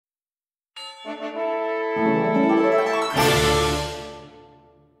Hi,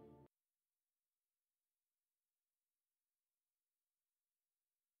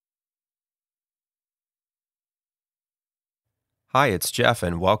 it's Jeff,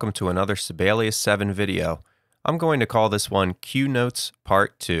 and welcome to another Sibelius 7 video. I'm going to call this one Cue Notes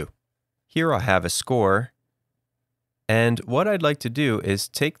Part 2. Here I have a score, and what I'd like to do is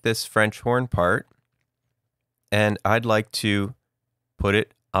take this French horn part, and I'd like to put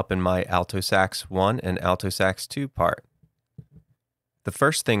it up in my alto sax 1 and alto sax 2 part. The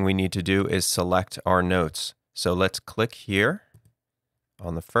first thing we need to do is select our notes. So let's click here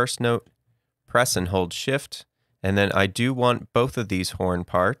on the first note, press and hold Shift, and then I do want both of these horn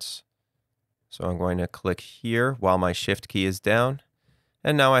parts. So I'm going to click here while my Shift key is down.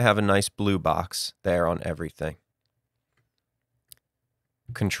 And now I have a nice blue box there on everything.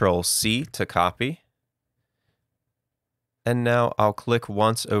 Control C to copy. And now I'll click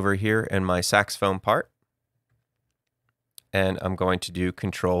once over here in my saxophone part. And I'm going to do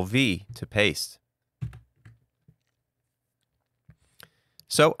Control V to paste.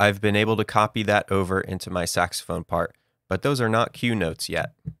 So I've been able to copy that over into my saxophone part, but those are not cue notes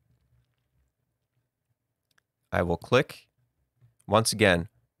yet. I will click, once again,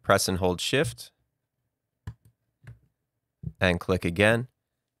 press and hold Shift, and click again,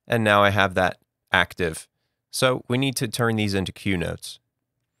 and now I have that active. So we need to turn these into cue notes.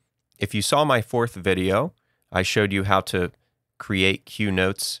 If you saw my fourth video, I showed you how to create cue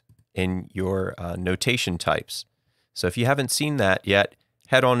notes in your notation types. So if you haven't seen that yet,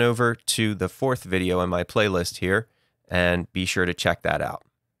 head on over to the fourth video in my playlist here and be sure to check that out.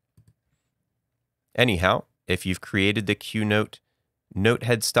 Anyhow, if you've created the cue note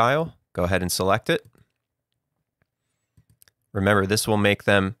head style, go ahead and select it. Remember, this will make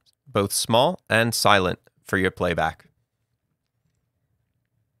them both small and silent for your playback.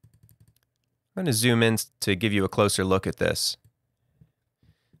 I'm going to zoom in to give you a closer look at this.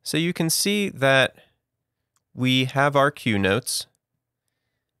 So you can see that we have our cue notes,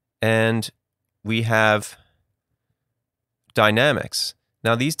 and we have dynamics.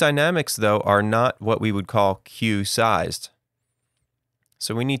 Now these dynamics, though, are not what we would call cue sized.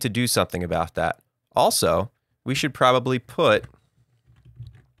 So we need to do something about that. Also, we should probably put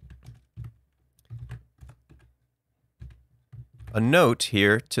a note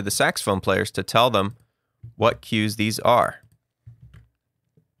here to the saxophone players to tell them what cues these are.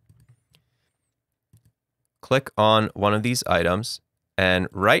 Click on one of these items and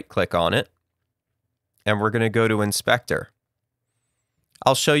right-click on it, and we're going to go to Inspector.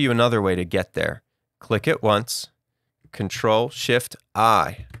 I'll show you another way to get there. Click it once,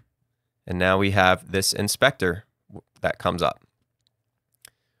 Control-Shift-I, and now we have this inspector that comes up.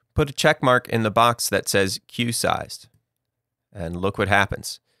 Put a check mark in the box that says cue sized, and look what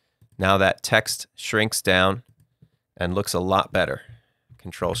happens. Now that text shrinks down and looks a lot better.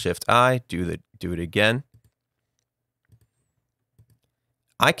 Control-Shift-I, do it again.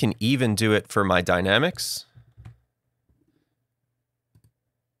 I can even do it for my dynamics.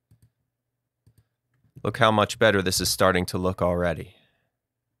 Look how much better this is starting to look already.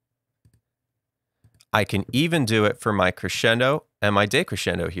 I can even do it for my crescendo and my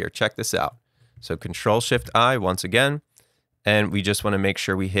decrescendo here. Check this out. So Control-Shift-I once again, and we just want to make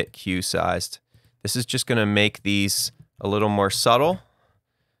sure we hit cue sized. This is just going to make these a little more subtle.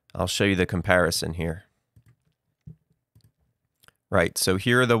 I'll show you the comparison here. Right, so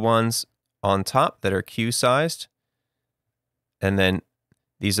here are the ones on top that are cue sized, and then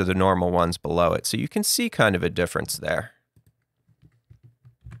these are the normal ones below it. So you can see kind of a difference there.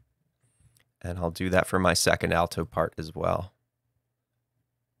 And I'll do that for my second alto part as well.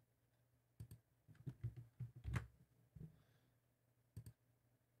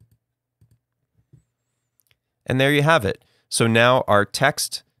 And there you have it. So now our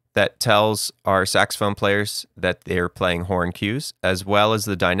text that tells our saxophone players that they're playing horn cues, as well as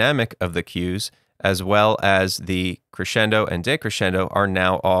the dynamic of the cues, as well as the crescendo and decrescendo are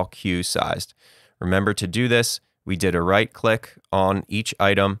now all cue sized. Remember to do this, we did a right click on each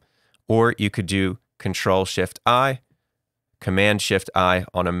item, or you could do Control-Shift-I, Command-Shift-I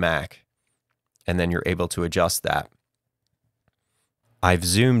on a Mac, and then you're able to adjust that. I've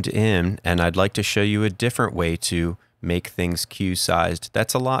zoomed in, and I'd like to show you a different way to make things cue sized.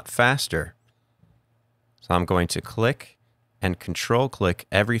 That's a lot faster. So I'm going to click and control click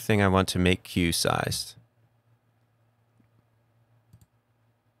everything I want to make cue sized.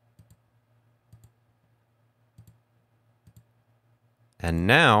 And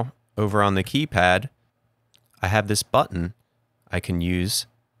now over on the keypad, I have this button I can use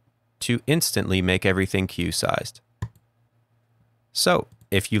to instantly make everything cue sized. So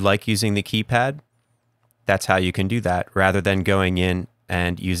if you like using the keypad, that's how you can do that. Rather than going in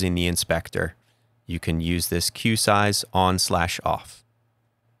and using the inspector, you can use this cue size on/off.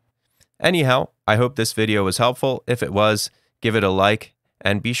 Anyhow, I hope this video was helpful. If it was, give it a like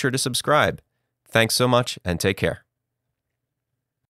and be sure to subscribe. Thanks so much and take care.